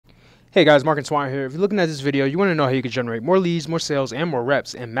Hey guys, Mark and Swan here. If you're looking at this video, you want to know how you can generate more leads, more sales, and more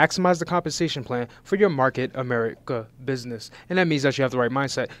reps, and maximize the compensation plan for your Market America business. And that means that you have the right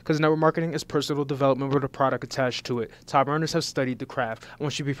mindset, because network marketing is personal development with a product attached to it. Top earners have studied the craft. I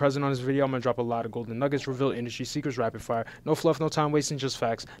want you to be present on this video. I'm going to drop a lot of golden nuggets, reveal industry secrets, rapid fire. No fluff, no time wasting, just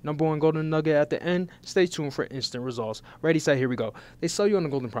facts. Number one golden nugget at the end, stay tuned for instant results. Ready, set, here we go. They sell you on the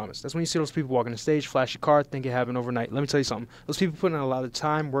golden promise. That's when you see those people walking the stage, flash your card, think it happened overnight. Let me tell you something. Those people put in a lot of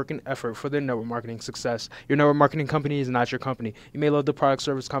time, work, and effort for their network marketing success. Your network marketing company is not your company. You may love the product,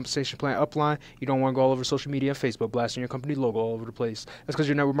 service, compensation plan, upline. You don't want to go all over social media and Facebook blasting your company logo all over the place. That's because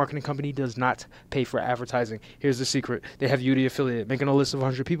your network marketing company does not pay for advertising. Here's the secret. They have you, the affiliate, making a list of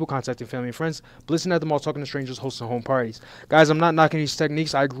 100 people, contacting family and friends, blitzing at the mall, talking to strangers, hosting home parties. Guys, I'm not knocking these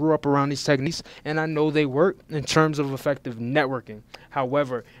techniques. I grew up around these techniques, and I know they work in terms of effective networking.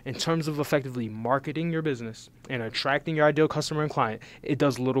 However, in terms of effectively marketing your business and attracting your ideal customer and client, it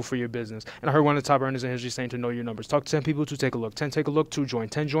does little for your business. And I heard one of the top earners in history saying to know your numbers. Talk to 10 people, 2 take a look. 10 take a look, 2 join.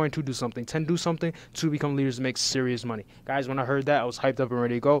 10 join, 2 do something. 10 do something, 2 become leaders and make serious money. Guys, when I heard that, I was hyped up and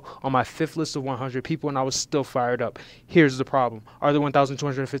ready to go on my 5th list of 100 people, and I was still fired up. Here's the problem. Are there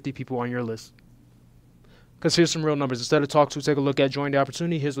 1,250 people on your list? Because here's some real numbers. Instead of talk to, take a look at, join the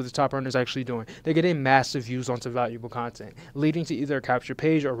opportunity, here's what the top earners actually doing. They're getting massive views onto valuable content, leading to either a captured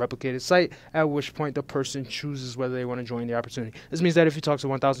page or a replicated site, at which point the person chooses whether they want to join the opportunity. This means that if you talk to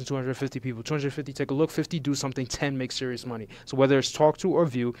 1,250 people, 250 take a look, 50 do something, 10 make serious money. So whether it's talk to or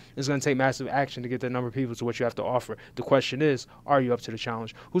view, it's going to take massive action to get that number of people to what you have to offer. The question is, are you up to the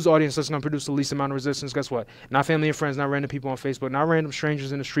challenge? Whose audience is going to produce the least amount of resistance? Guess what? Not family and friends, not random people on Facebook, not random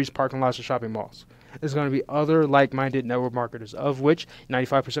strangers in the streets, parking lots, or shopping malls. It's going to be other like-minded network marketers, of which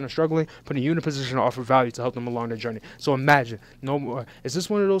 95% are struggling, putting you in a position to offer value to help them along their journey. So imagine, no more. Is this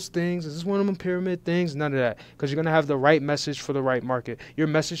one of those things? Is this one of them pyramid things? None of that. Because you're going to have the right message for the right market. Your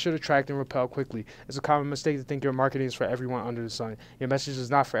message should attract and repel quickly. It's a common mistake to think your marketing is for everyone under the sun. Your message is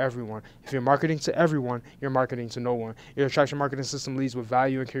not for everyone. If you're marketing to everyone, you're marketing to no one. Your attraction marketing system leads with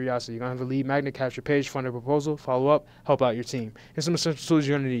value and curiosity. You're going to have a lead magnet, capture page, fund a proposal, follow up, help out your team. Here's some essential tools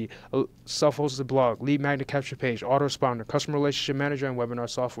you're going to need. A self-hosted blog, lead magnet capture page, autoresponder, customer relationship manager, and webinar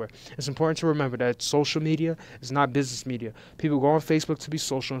software. It's important to remember that social media is not business media. People go on Facebook to be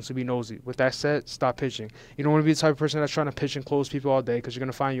social and to be nosy. With that said, stop pitching. You don't want to be the type of person that's trying to pitch and close people all day, because you're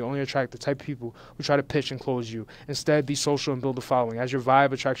going to find you only attract the type of people who try to pitch and close you. Instead, be social and build a following. As your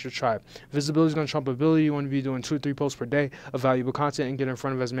vibe attracts your tribe. Visibility is going to trump ability. You want to be doing 2 or 3 posts per day of valuable content and get in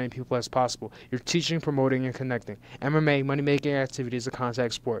front of as many people as possible. You're teaching, promoting, and connecting. MMA, money-making activity, is a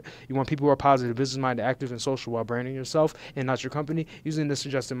contact sport. You want people who are positive, business-minded, active, and social while branding yourself and not your company using this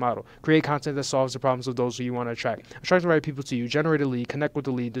suggested model. Create content that solves the problems of those who you want to attract. Attract the right people to you, generate a lead, connect with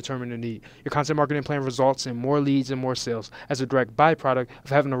the lead, determine the need. Your content marketing plan results in more leads and more sales as a direct byproduct of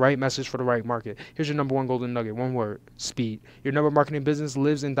having the right message for the right market. Here's your number one golden nugget, one word: speed. Your network marketing business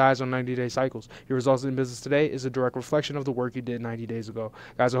lives and dies on 90-day cycles. Your results in business today is a direct reflection of the work you did 90 days ago.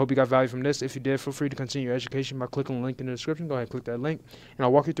 Guys, I hope you got value from this. If you did, feel free to continue your education by clicking the link in the description. Go ahead and click that link, and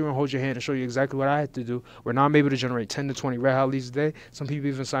I'll walk you through and hold your hand and show you exactly what I had to do, where now I'm able to generate 10 to 20 red hot leads a day. Some people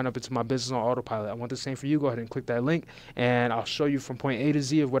even sign up into my business on autopilot. I want the same for you. Go ahead and click that link, and I'll show you from point A to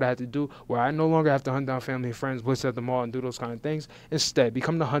Z of what I had to do, where I no longer have to hunt down family and friends, blitz at the mall, and do those kind of things. Instead,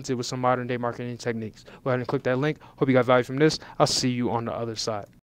 become the hunted with some modern day marketing techniques. Go ahead and click that link. Hope you got value from this. I'll see you on the other side.